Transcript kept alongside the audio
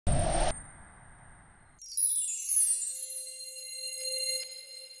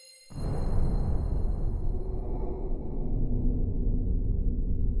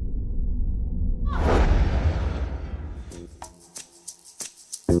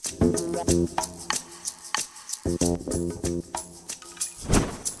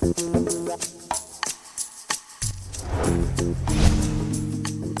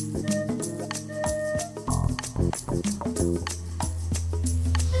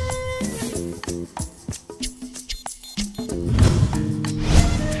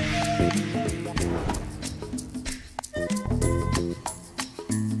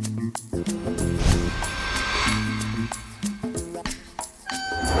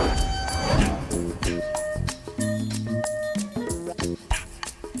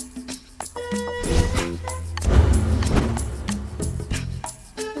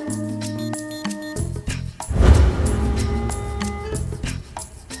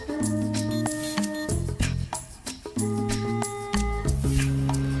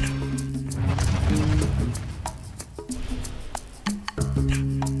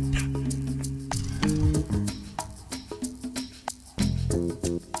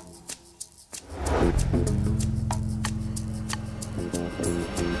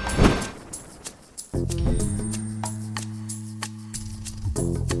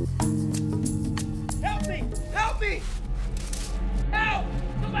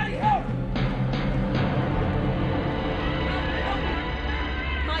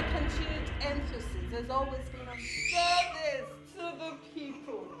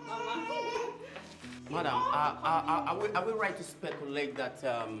Are we right to speculate that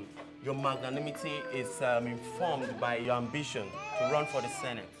your magnanimity is informed by your ambition to run for the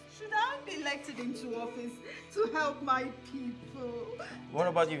Senate? Should I be elected into office to help my people? What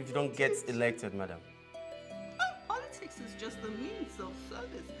about if you don't get elected, madam? Oh, politics is just a means of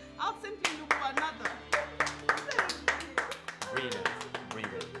service. I'll simply look for another. Brilliant.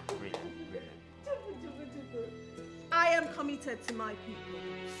 I am committed to my people.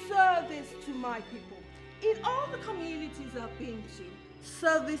 Service to my people. In all the communities I've been to,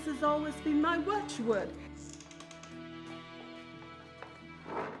 service has always been my watchword.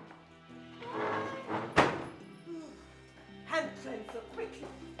 Hand cleanser, quickly.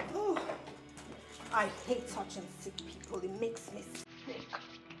 Oh, I hate touching sick people. It makes me sick.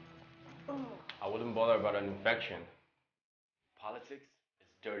 Oh. I wouldn't bother about an infection. Politics is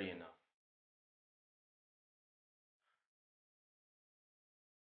dirty enough.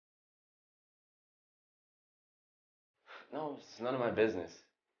 No, it's none of my business.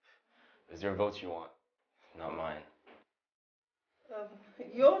 It's your votes you want, not mine.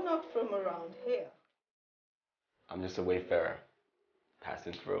 You're not from around here. I'm just a wayfarer,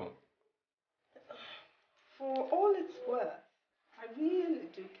 passing through. For all it's worth, I really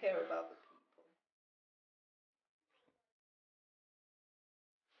do care about the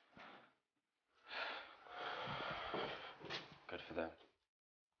people. Good for them.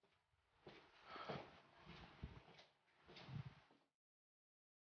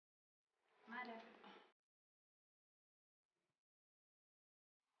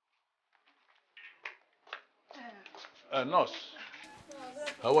 Nurse,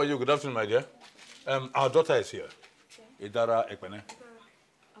 how are you? Good afternoon, my dear. Our daughter is here. Okay. Idara Ekpene.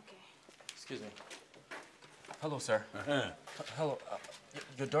 Okay. Excuse me. Hello, sir. Hello.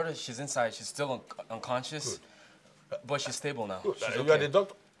 Your daughter, she's inside. She's still unconscious, but she's stable now. Okay. You are the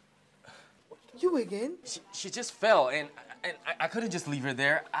doctor? You again? She just fell, and I couldn't just leave her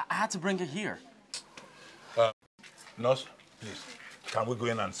there. I had to bring her here. Nurse, please, can we go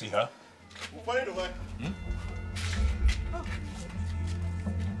in and see her?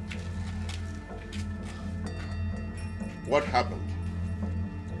 What happened?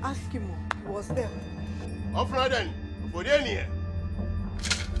 Ask him. He was there.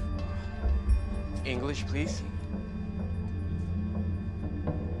 English, please.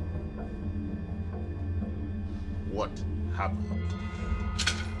 What happened?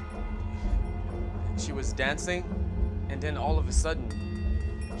 She was dancing, and then all of a sudden,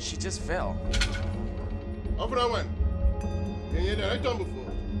 she just fell.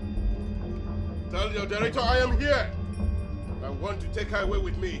 Tell your director I am here. I want to take her away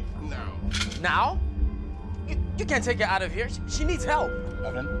with me now. Now? You can't take her out of here. She needs help.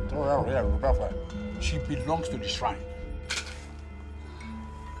 She belongs to the shrine.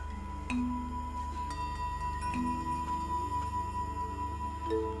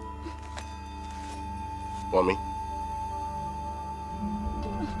 Mommy.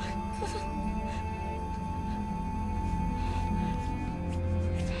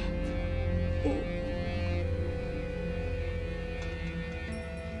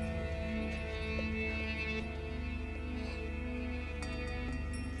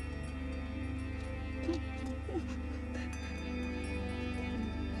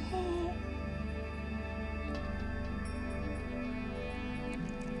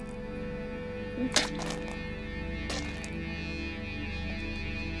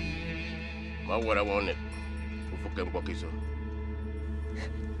 What I wanted. Jkosoko.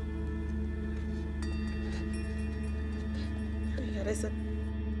 Yeah, that's it.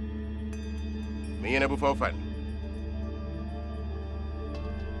 Me and Abu Fofan.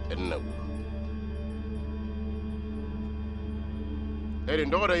 No. Hey, the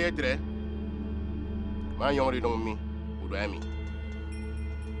daughter yesterday. My young lady don't me. Who do I mean?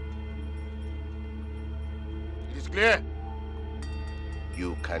 It is clear.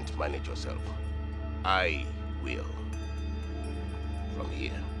 You can't manage yourself. I will. From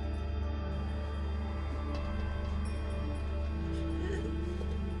here.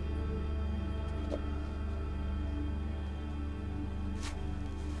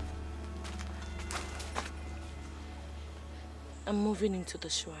 I'm moving into the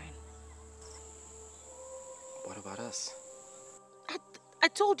shrine. What about us? I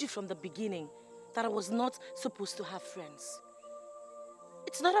told you from the beginning that I was not supposed to have friends.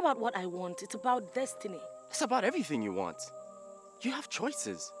 It's not about what I want, it's about destiny. It's about everything you want. You have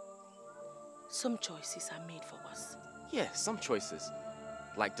choices. Some choices are made for us. Yeah, some choices.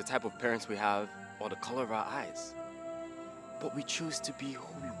 Like the type of parents we have or the color of our eyes. But we choose to be who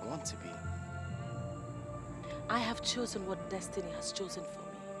we want to be. I have chosen what destiny has chosen for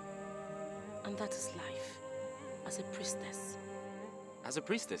me. And that is life, as a priestess. As a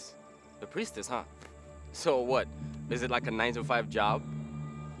priestess? The priestess, huh? So what? Is it like a 9-to-5 job?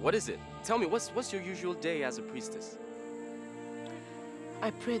 What is it? Tell me, what's your usual day as a priestess?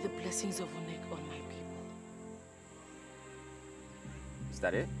 I pray the blessings of Onek on my people. Is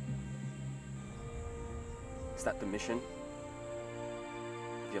that it? Is that the mission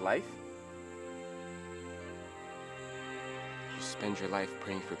of your life? You spend your life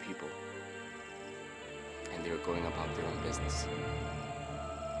praying for people, and they're going about their own business.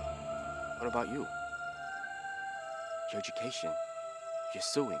 What about you? Your education, your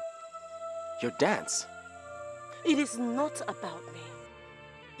sewing, your dance. It is not about me.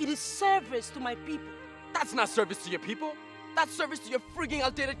 It is service to my people. That's not service to your people. That's service to your frigging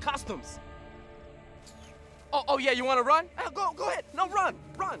outdated customs. Oh yeah, you want to run? Go ahead. No, run.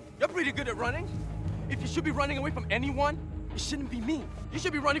 You're pretty good at running. If you should be running away from anyone, it shouldn't be me. You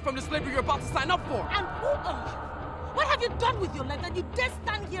should be running from the slavery you're about to sign up for. And who are you? What have you done with your life that you dare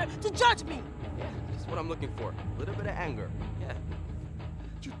stand here to judge me? Yeah, that's what I'm looking for. A little bit of anger. Yeah.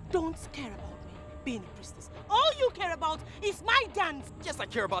 You don't care about me being a priestess. All you care about is my dance. Yes, I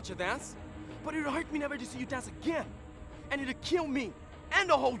care about your dance. But it'll hurt me never to see you dance again. And it'll kill me and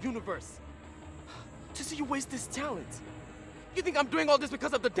the whole universe. To see you waste this talent. You think I'm doing all this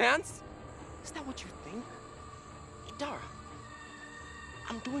because of the dance? Is that what you think? Dara,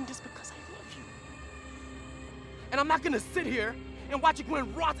 I'm doing this because I love you. And I'm not gonna sit here and watch you go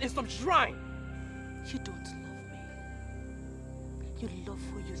and rot in some shrine. You don't love me. You love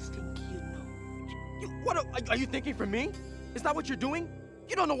who you think you know. What are you thinking for me? Is that what you're doing?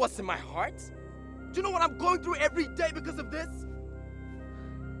 You don't know what's in my heart. Do you know what I'm going through every day because of this?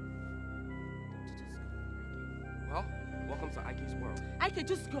 Well, welcome to Ike's world. Ike,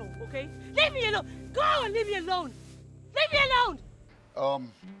 just go, okay? Leave me alone. Go and leave me alone. Leave me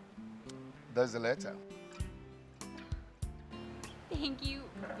alone. There's a letter. Thank you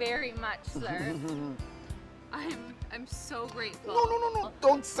very much, sir. I'm so grateful. No.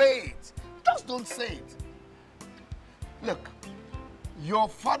 Don't say it. Just don't say it. Look, your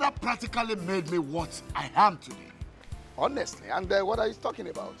father practically made me what I am today. Honestly. And what are you talking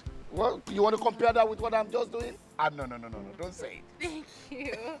about? Well, you want to compare that with what I'm just doing? No. Don't say it. Thank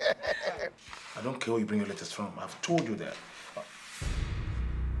you. I don't care where you bring your letters from. I've told you that.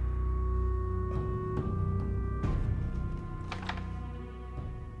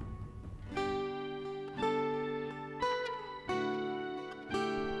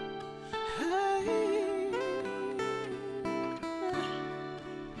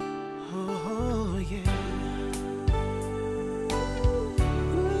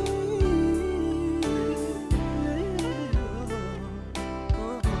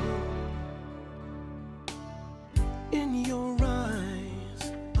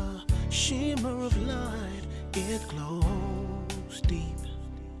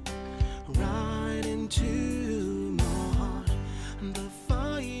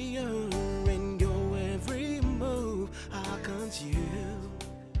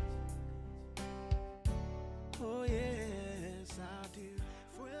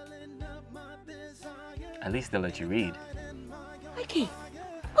 At least they'll let you read. Ike,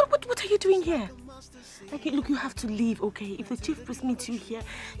 what are you doing here? Ike, look, you have to leave, okay? If the chief priest meets you here,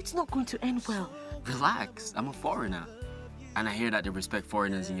 it's not going to end well. Relax, I'm a foreigner. And I hear that they respect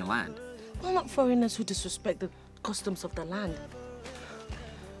foreigners in your land. Well, not foreigners who disrespect the customs of the land.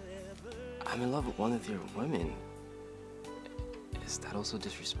 I'm in love with one of your women. Is that also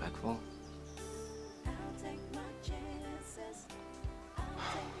disrespectful?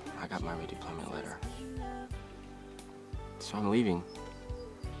 I got my redeployment letter. So I'm leaving.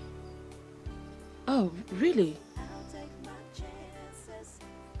 Oh, really?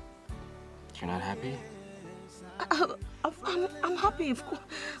 You're not happy? I'm happy. Of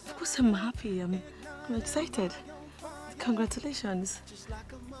course I'm happy. I'm excited. Congratulations.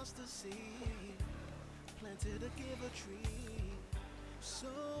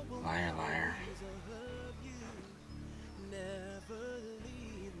 Liar, liar.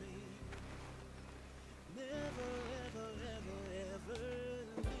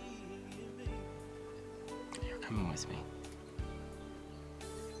 You're coming with me.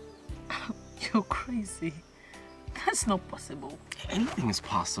 You're crazy. That's not possible. Anything is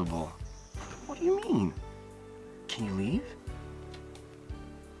possible. What do you mean? Can you leave?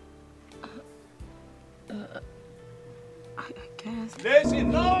 I guess.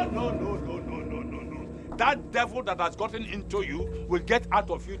 Listen, no. That devil that has gotten into you will get out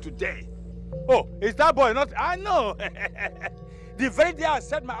of you today. Oh, is that boy not? I know. The very day I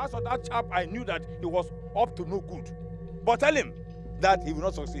set my eyes on that chap, I knew that he was up to no good. But tell him that he will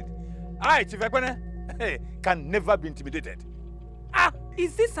not succeed. I, Chief Ekpene, can never be intimidated.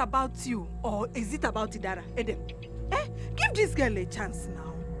 Is this about you or is it about Idara? Edem, give this girl a chance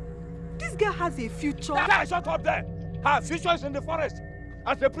now. This girl has a future. Shut up there. Her future is in the forest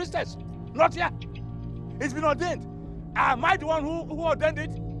as a priestess, not here. It's been ordained. Am I the one who ordained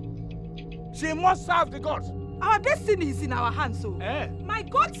it? She must serve the gods. Our destiny is in our hands, so. My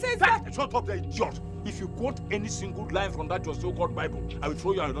God says that. Shut up there, idiot. If you quote any single line from that your so-called Bible, I will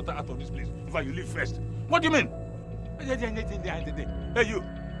throw you and your daughter out of this place. In fact, you leave first. What do you mean? Hey, you.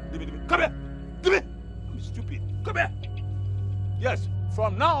 Come here. I'm stupid. Come here. Yes,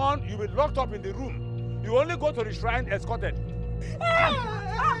 from now on, you will be locked up in the room. You only go to the shrine escorted.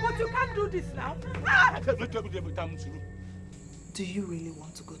 But you can't do this now. Do you really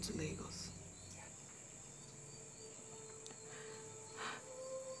want to go to Lagos?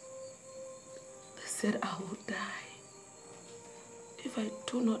 They said I will die if I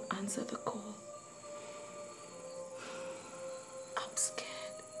do not answer the call. I'm scared.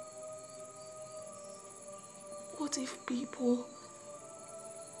 What if people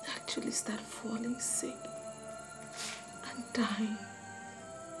actually start falling sick and dying?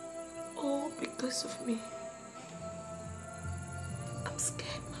 All because of me. I'm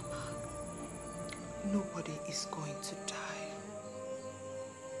scared, Mama. Nobody is going to die.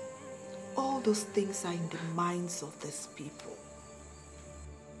 All those things are in the minds of these people.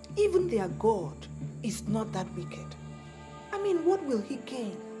 Even their God is not that wicked. I mean, what will he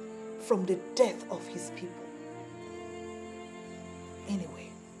gain from the death of his people? Anyway,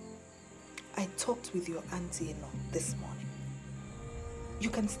 I talked with your auntie-in-law this morning. You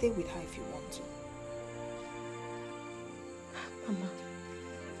can stay with her if you want to. Mama,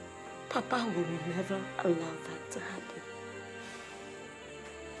 Papa will never allow that to happen.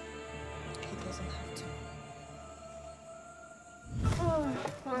 He doesn't have to.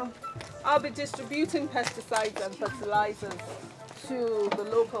 Well, I'll be distributing pesticides and fertilizers to the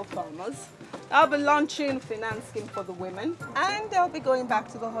local farmers. I'll be launching a finance scheme for the women, and I'll be going back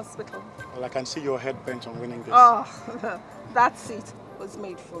to the hospital. Well, I can see your head bent on winning this. Oh, that seat was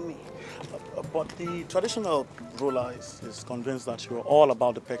made for me. But the traditional ruler is convinced that you're all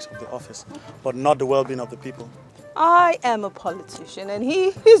about the perks of the office, but not the well-being of the people. I am a politician, and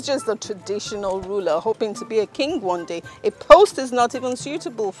he's just a traditional ruler hoping to be a king one day. A post is not even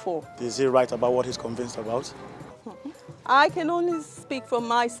suitable for. Is he right about what he's convinced about? I can only speak from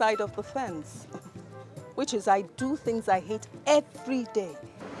my side of the fence, which is I do things I hate every day.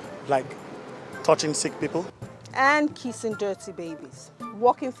 Like touching sick people? And kissing dirty babies.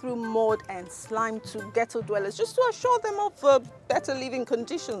 Walking through mud and slime to ghetto dwellers just to assure them of better living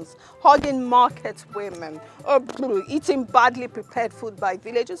conditions. Hugging market women. Or eating badly prepared food by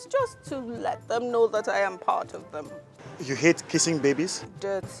villagers just to let them know that I am part of them. You hate kissing babies?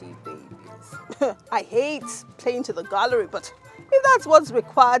 Dirty babies. I hate playing to the gallery, but if that's what's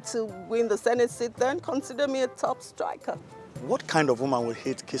required to win the Senate seat, then consider me a top striker. What kind of woman would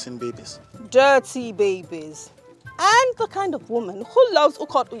hate kissing babies? Dirty babies. And the kind of woman who loves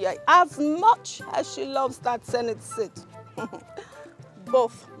Ukot Uyai as much as she loves that Senate seat.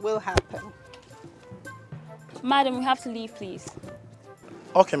 Both will happen. Madam, we have to leave, please.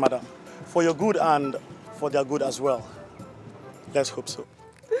 Okay, madam. For your good and for their good as well. Let's hope so.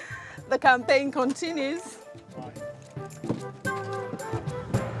 The campaign continues. Bye.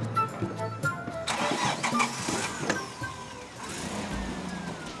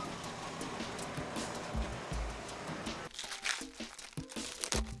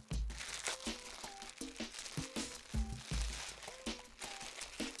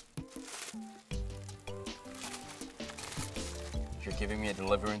 giving me a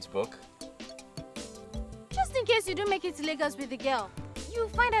deliverance book? Just in case you don't make it to Lagos with the girl. You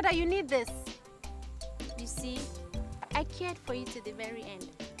find out that you need this. You see, I cared for you to the very end.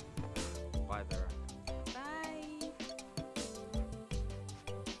 Bye, Dara. Bye.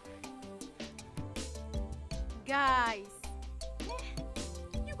 Guys,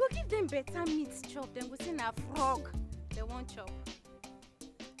 you go give them better meat chop than go send a frog. They won't chop.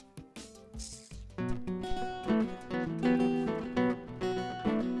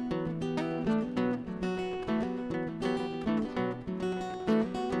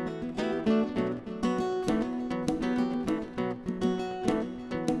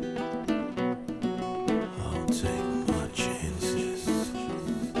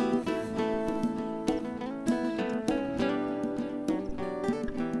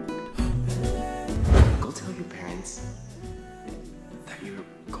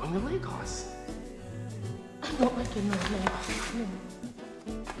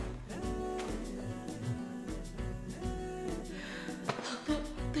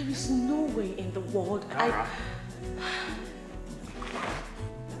 There is no way in the world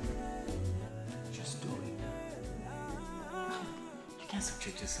Just do it. You can't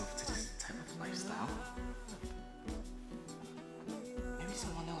subject yourself to this type of lifestyle. Maybe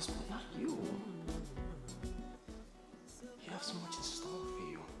someone else, but not you. You have so much in store for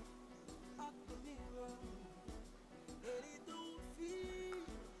you.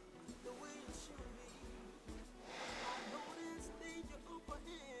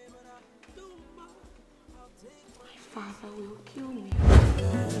 My father will kill me.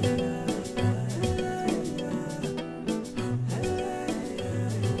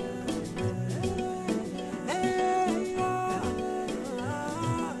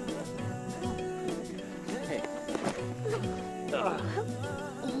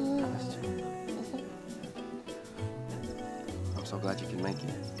 I'm so glad you can make it.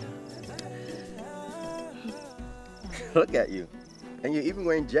 Look at you. And you're even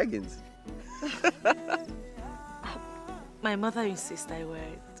wearing jeggings. My mother insists I wear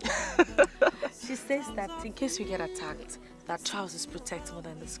it. She says that in case we get attacked, that trousers protect more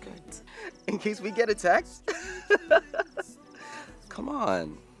than the skirt. In case we get attacked? Come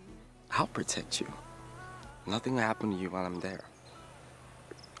on. I'll protect you. Nothing will happen to you while I'm there.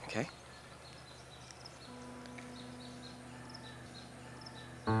 Okay?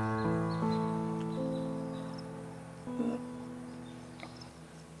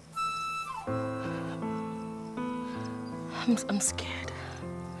 I'm scared.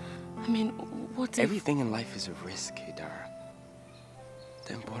 I mean, what if... Everything in life is a risk, Dara.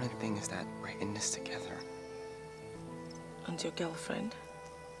 The important thing is that we're in this together. And your girlfriend?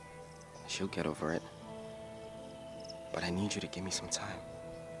 She'll get over it. But I need you to give me some time.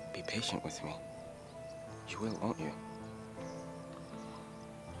 Be patient with me. You will, won't you?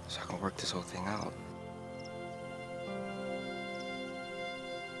 So I can work this whole thing out.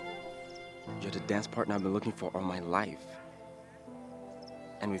 You're the dance partner I've been looking for all my life.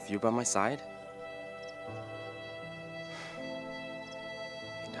 And with you by my side,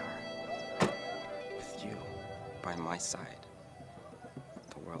 Dara, with you by my side,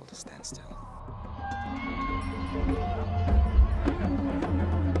 the world will stand still.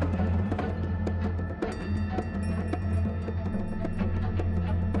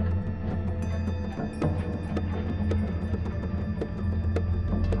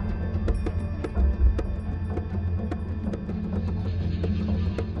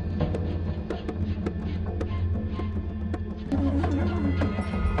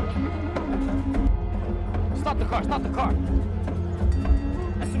 Stop the car!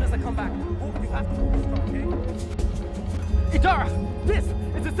 As soon as I come back, you have to move this car, okay? Idara, this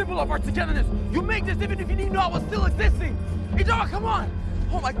is a symbol of our togetherness. You make this even if you didn't know I was still existing. Idara, come on!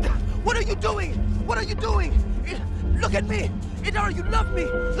 Oh my God, what are you doing? What are you doing? Look at me! Idara, you love me!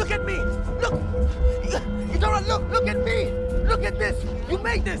 Look at me! Look! Idara, look at me! Look at this! You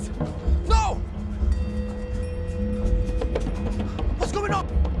made this! No! What's going on?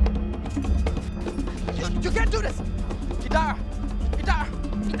 You can't do this! Idara! Idara!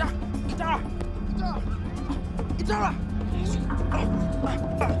 Idara! Idara! Idara! Idara!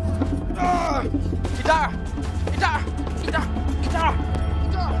 Idara! Idara! Idara! Idara!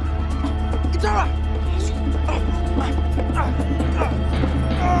 Idara!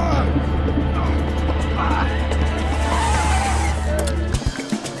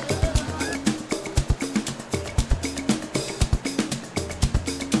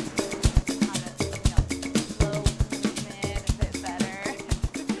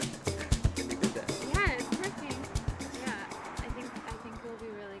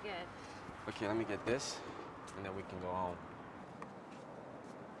 Okay, let me get this, and then we can go home.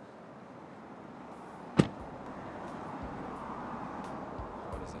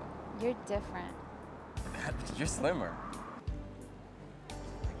 You're different. You're slimmer.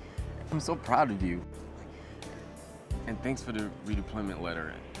 I'm so proud of you. And thanks for the redeployment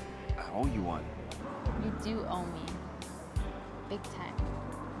letter. I owe you one. You do owe me. Big time.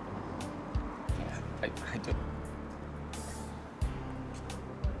 I do.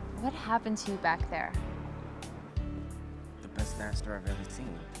 What happened to you back there? The best dancer I've ever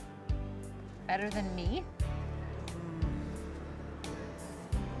seen. Better than me?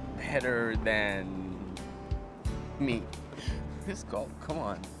 Better than me. Let's go. Come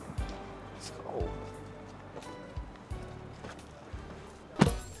on. Let's go.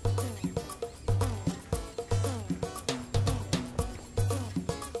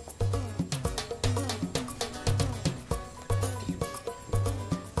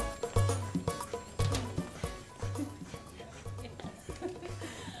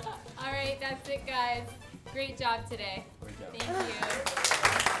 All right, that's it, guys. Great job today. Great job. Thank you.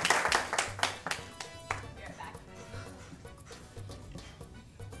 Be right back.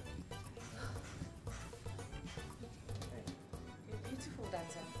 You're a beautiful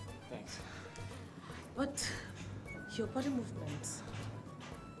dancer. Thanks. But your body movements,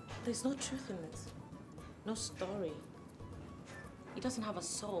 there's no truth in it. No story. It doesn't have a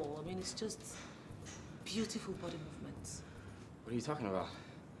soul. I mean, it's just beautiful body movements. What are you talking about?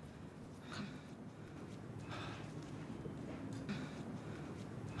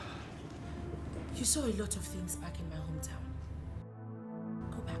 You saw a lot of things back in my hometown.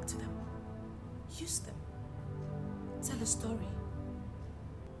 Go back to them. Use them. Tell a story.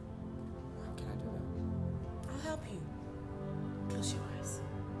 How can I do that? I'll help you. Close your eyes.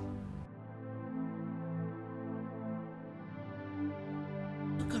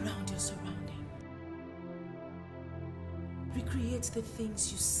 Look around your surrounding. Recreate the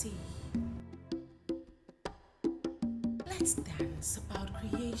things you see. Let's dance about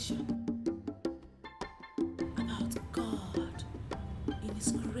creation. About God in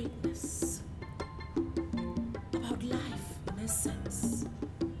His greatness. About life in essence.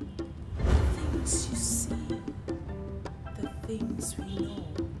 The things you see. The things we know.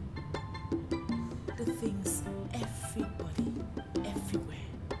 The things everybody, everywhere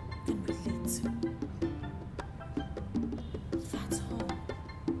can relate to. That's home.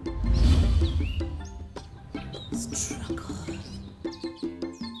 Struggle.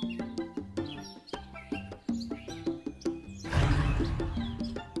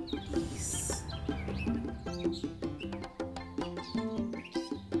 Peace.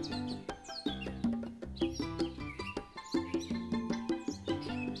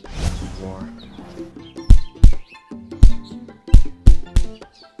 War.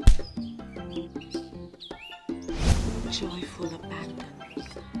 Joyful abandon.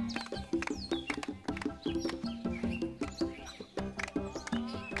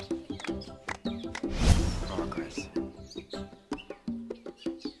 Progress.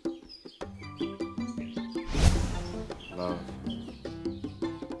 Love.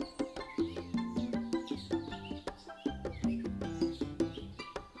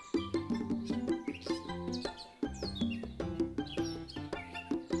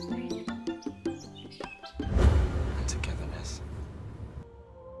 And togetherness.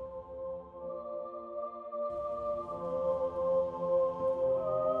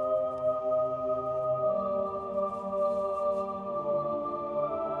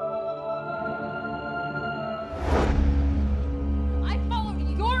 I followed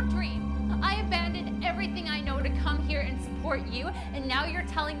your dream. I abandoned everything I know to come here and support you, and now you're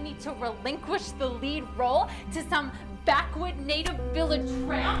telling me to relinquish the lead role to some backwood native village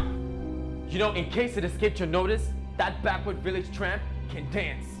tramp? You know, in case it escaped your notice, that backward village tramp can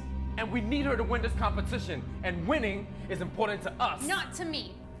dance. And we need her to win this competition, and winning is important to us. Not to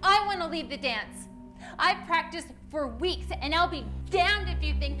me. I want to lead the dance. I've practiced for weeks, and I'll be damned if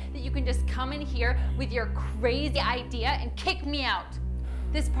you think that you can just come in here with your crazy idea and kick me out.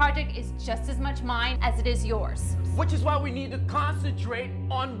 This project is just as much mine as it is yours. Which is why we need to concentrate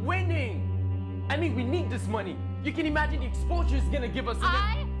on winning. I mean, we need this money. You can imagine the exposure it's gonna give us.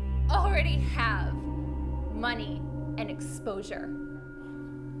 I already have money and exposure.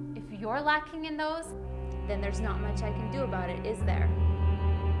 If you're lacking in those, then there's not much I can do about it, is there?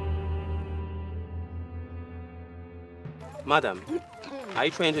 Madam, are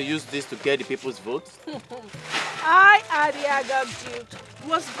you trying to use this to get the people's votes? I, Adiaga Duke,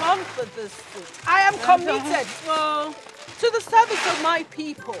 was born for this seat. I am committed to the service of my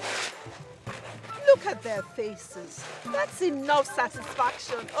people. Look at their faces. That's enough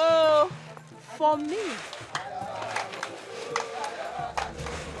satisfaction. Oh, for me.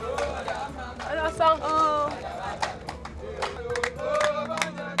 Oh.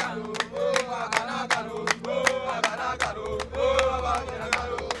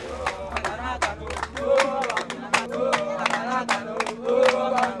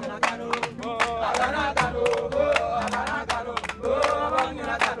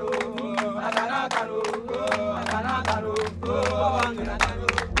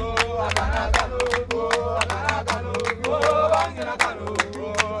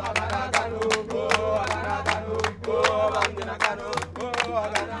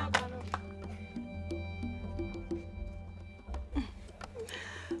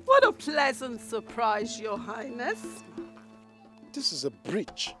 What a pleasant surprise, Your Highness. This is a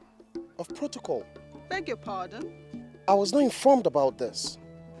breach of protocol. Beg your pardon? I was not informed about this.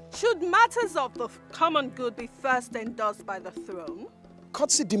 Should matters of the common good be first endorsed by the throne?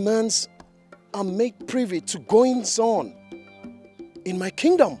 Courtesy demands are made privy to goings-on in my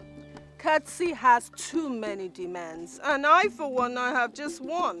kingdom. Courtesy has too many demands, and I, for one, I have just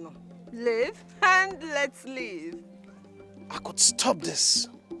one. Live and let's live. I could stop this,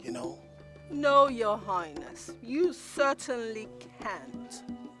 you know. No, Your Highness, you certainly can't.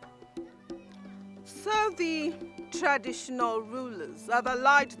 So the traditional rulers have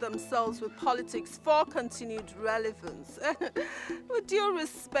allied themselves with politics for continued relevance. With due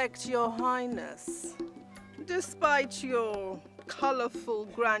respect, Your Highness, despite your colorful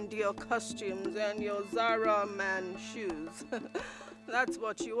grandeur costumes and your Zara man shoes, that's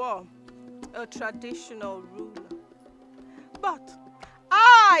what you are, a traditional ruler. But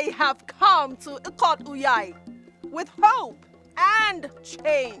I have come to Ikot Uyai with hope and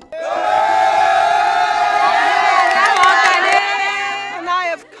change. And I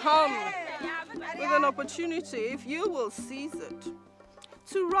have come with an opportunity, if you will seize it,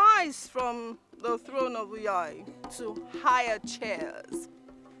 to rise from the throne of Uyai to higher chairs.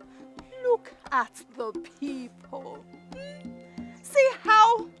 Look at the people. See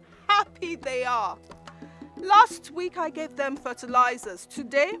how happy they are. Last week I gave them fertilizers.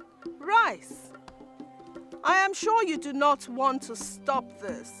 Today, rice. I am sure you do not want to stop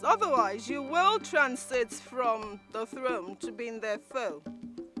this. Otherwise, you will transit from the throne to being their foe.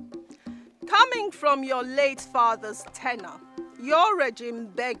 Coming from your late father's tenure, your regime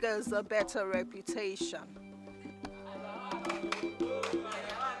beggars a better reputation.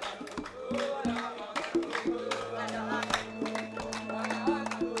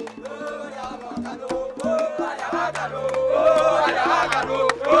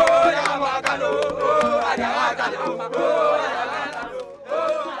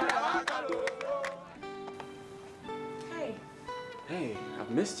 Hey. Hey,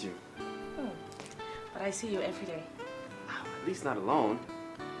 I've missed you. But I see you every day. At least not alone.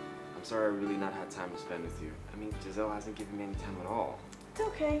 I'm sorry I've really not had time to spend with you. I mean, Giselle hasn't given me any time at all. It's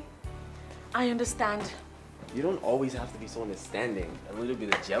okay. I understand. You don't always have to be so understanding. A little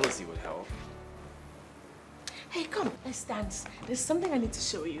bit of jealousy would help. Hey, come, let's dance. There's something I need to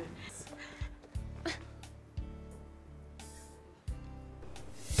show you.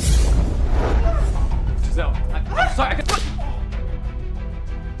 Giselle, I'm sorry,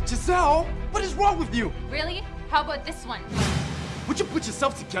 Giselle, what is wrong with you? Really? How about this one? Would you put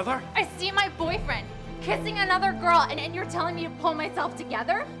yourself together? I see my boyfriend kissing another girl and you're telling me to pull myself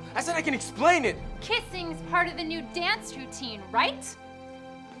together? I said I can explain it. Kissing's part of the new dance routine, right?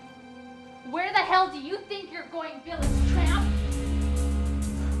 Where the hell do you think you're going, village tramp?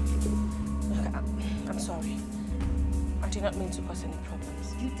 Look, I'm sorry. I did not mean to cause any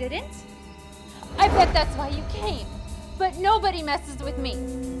problems. You didn't? I bet that's why you came. But nobody messes with me.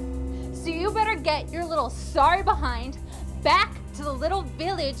 So you better get your little sorry behind back to the little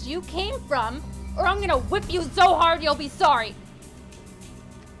village you came from, or I'm gonna whip you so hard you'll be sorry.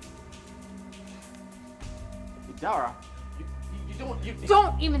 Dara, you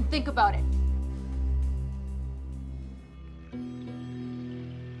don't even think about it.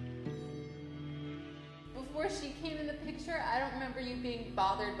 Before she came in the picture, I don't remember you being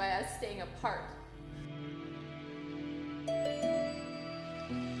bothered by us staying apart.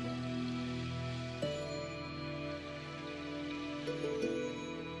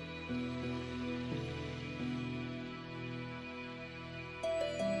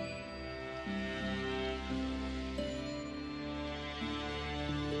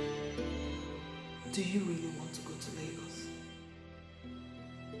 Do you really want to go to Lagos?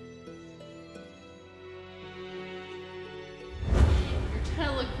 You're trying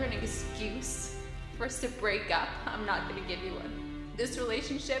to look for an excuse for us to break up. I'm not going to give you one. This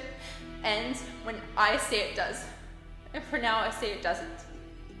relationship ends when I say it does. And for now, I say it doesn't.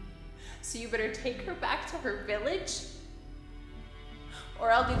 So you better take her back to her village,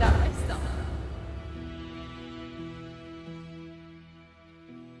 or I'll do that myself.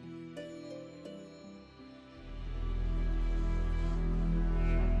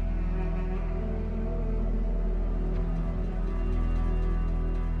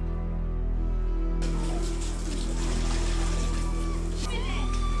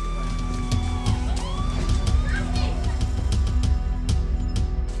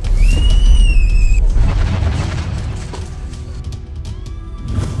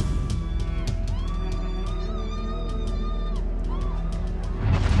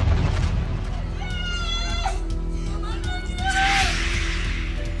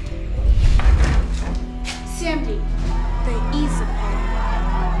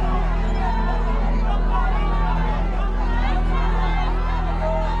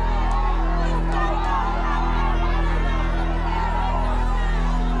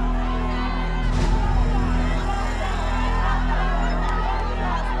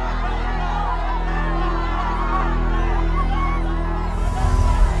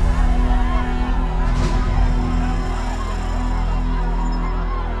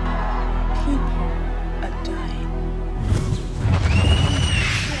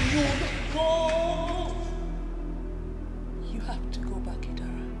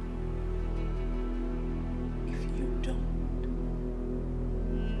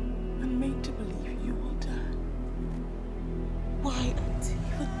 to believe you will die. Why, Auntie?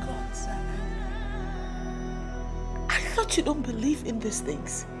 For God's sake. I thought you don't believe in these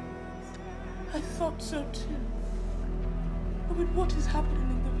things. I thought so too. But with what is happening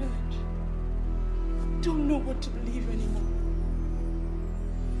in the village, I don't know what to believe anymore.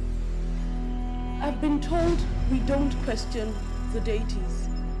 I've been told we don't question the deities.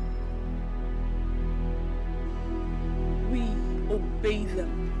 We obey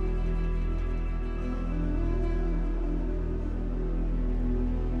them.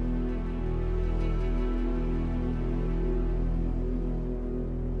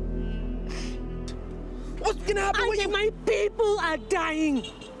 What's gonna happen when my people are dying?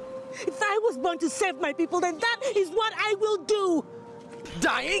 If I was born to save my people, then that is what I will do.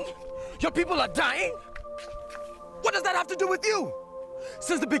 Dying? Your people are dying? What does that have to do with you?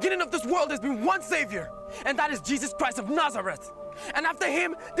 Since the beginning of this world, there's been one Savior, and that is Jesus Christ of Nazareth. And after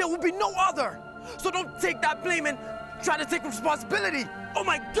him, there will be no other. So don't take that blame and try to take responsibility. Oh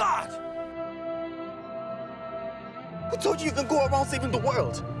my God! Who told you you can go around saving the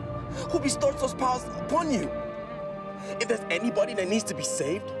world? Who bestowed those powers upon you? If there's anybody that needs to be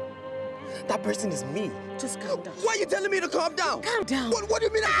saved, that person is me. Just calm down. Why are you telling me to calm down? Calm down. What do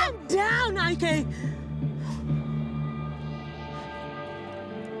you mean? Calm down, IK.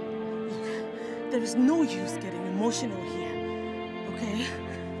 Look, there is no use getting emotional here, okay?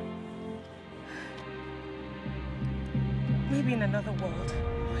 Maybe in another world,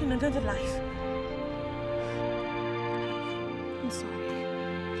 in another life. I'm sorry.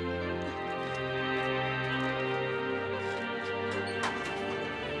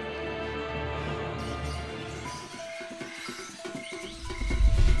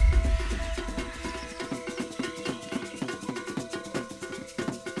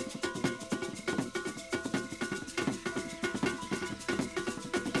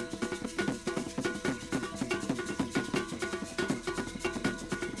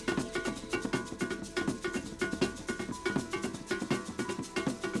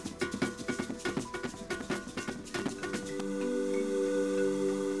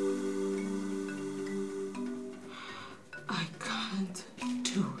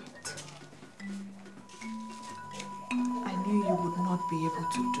 Be able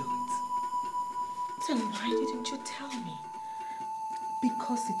to do it. Then why didn't you tell me?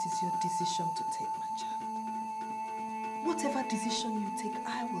 Because it is your decision to take, my child. Whatever decision you take,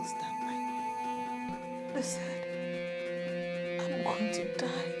 I will stand by you. Listen, I'm going to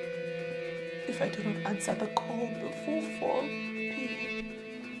die if I do not answer the call before 4 p.m.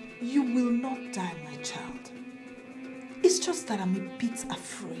 You will not die, my child. It's just that I'm a bit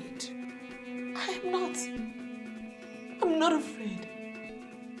afraid. I'm not afraid.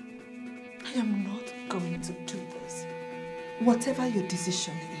 I am not going to do this. Whatever your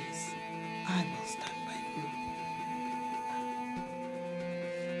decision is, I will stand by you.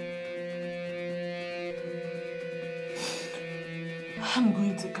 I'm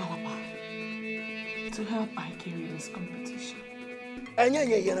going to Calabar to help IK in this competition.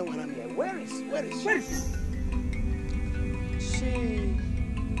 Where is?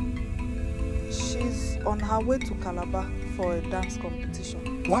 She's on her way to Calabar for a dance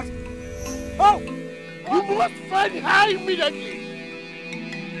competition. What? Oh! You must find her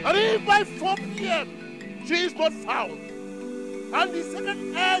immediately. And if by 4 p.m. she is not found, and the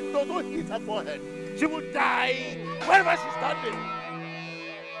second egg does not hit her forehead, she will die wherever she's standing.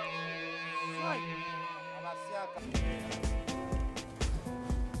 Fine.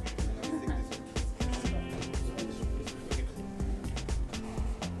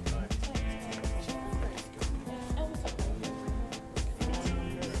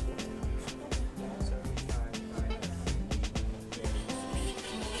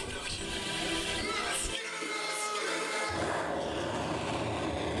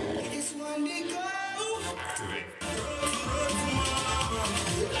 Activate.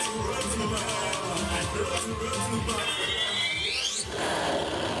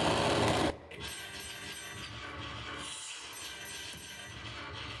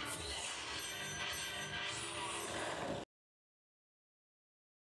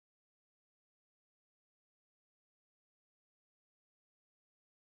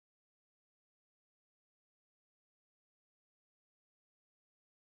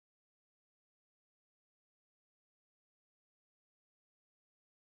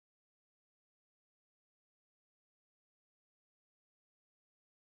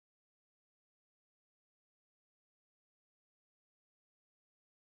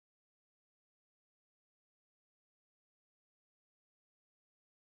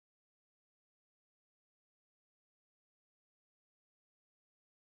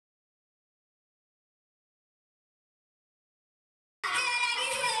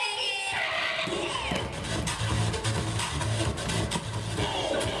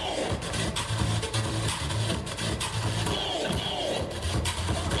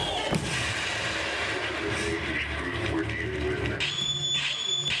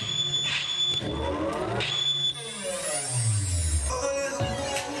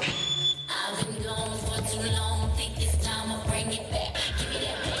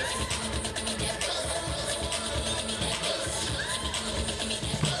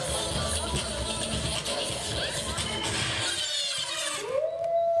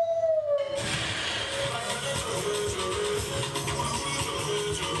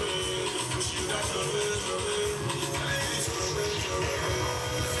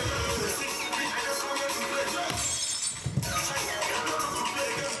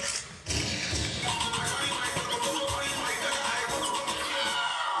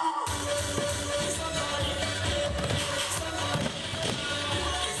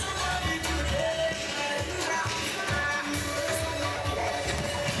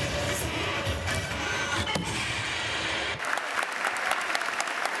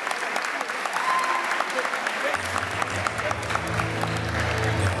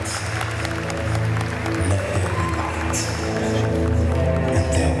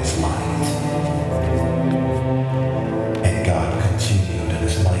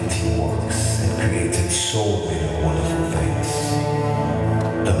 so many wonderful things.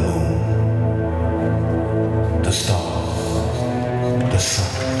 The moon, the stars, the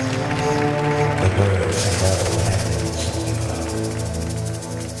sun, the birds and other animals on the earth.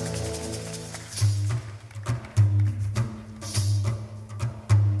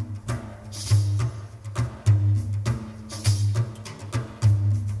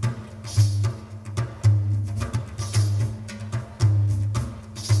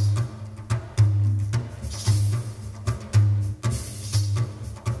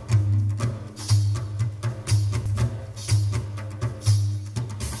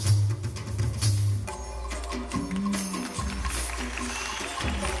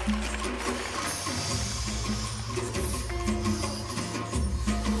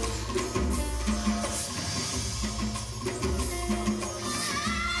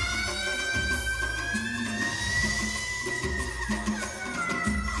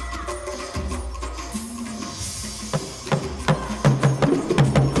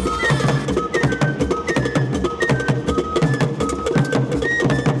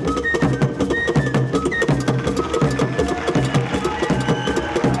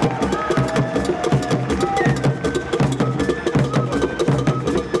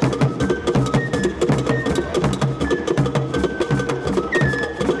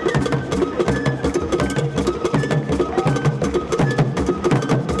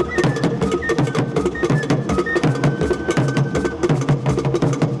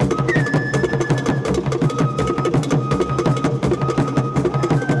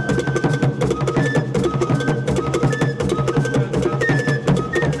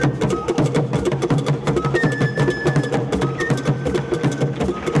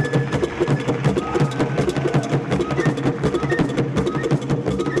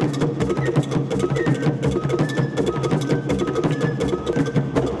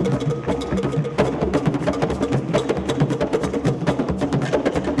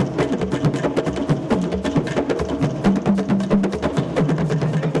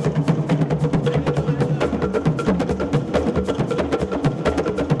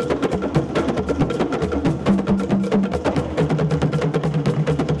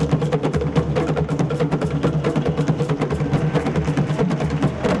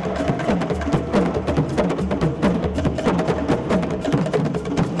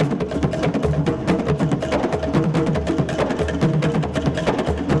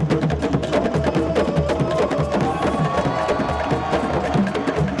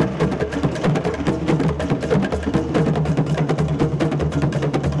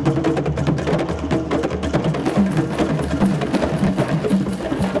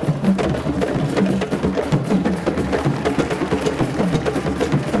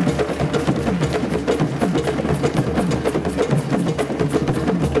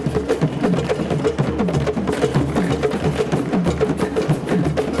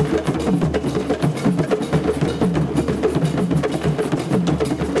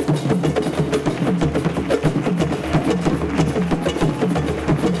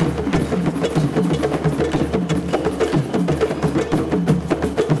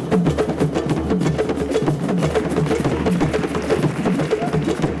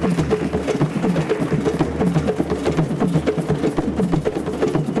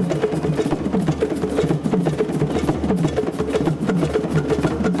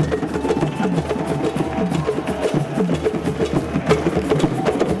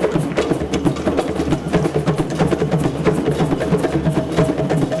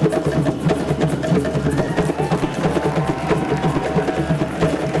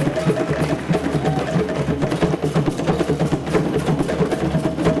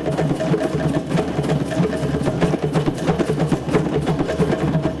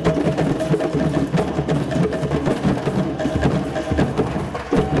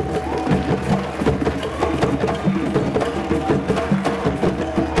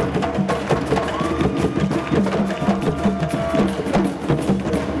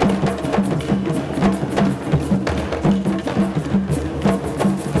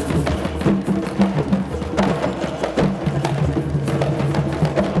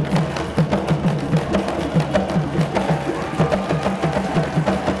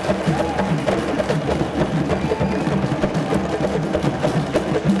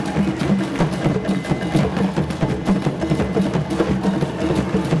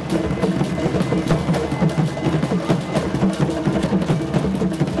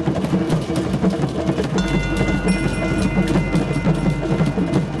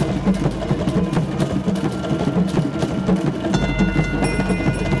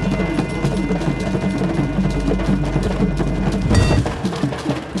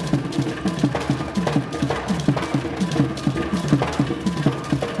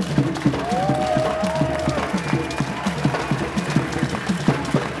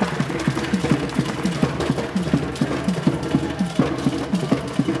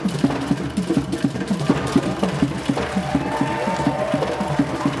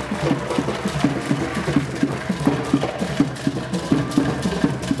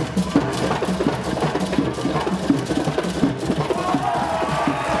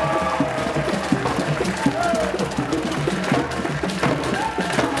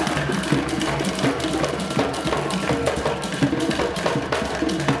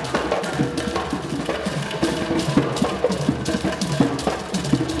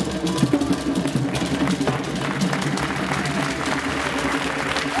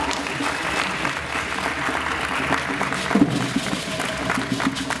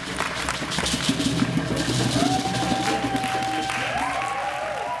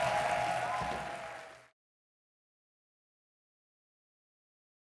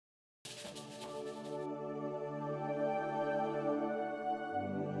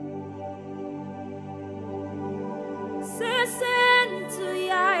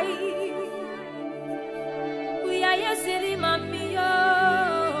 city, mommy, I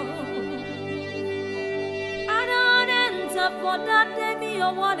don't enter for that day, me,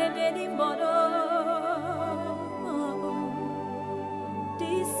 or what a day,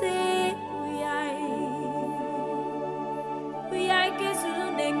 This say, we are kiss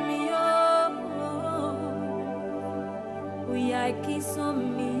you, name me, we are kiss on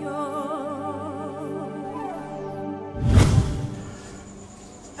me,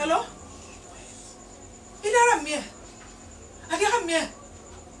 Hello? Idara mie. Agara mie.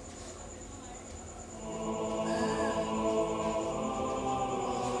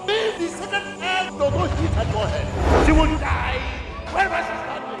 If the second egg does not hit her forehead, she will die. Where was she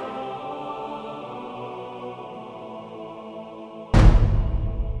standing?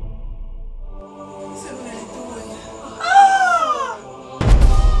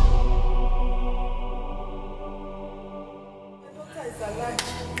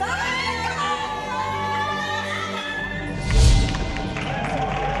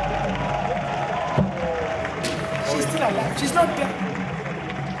 She's still alive. She's not dead.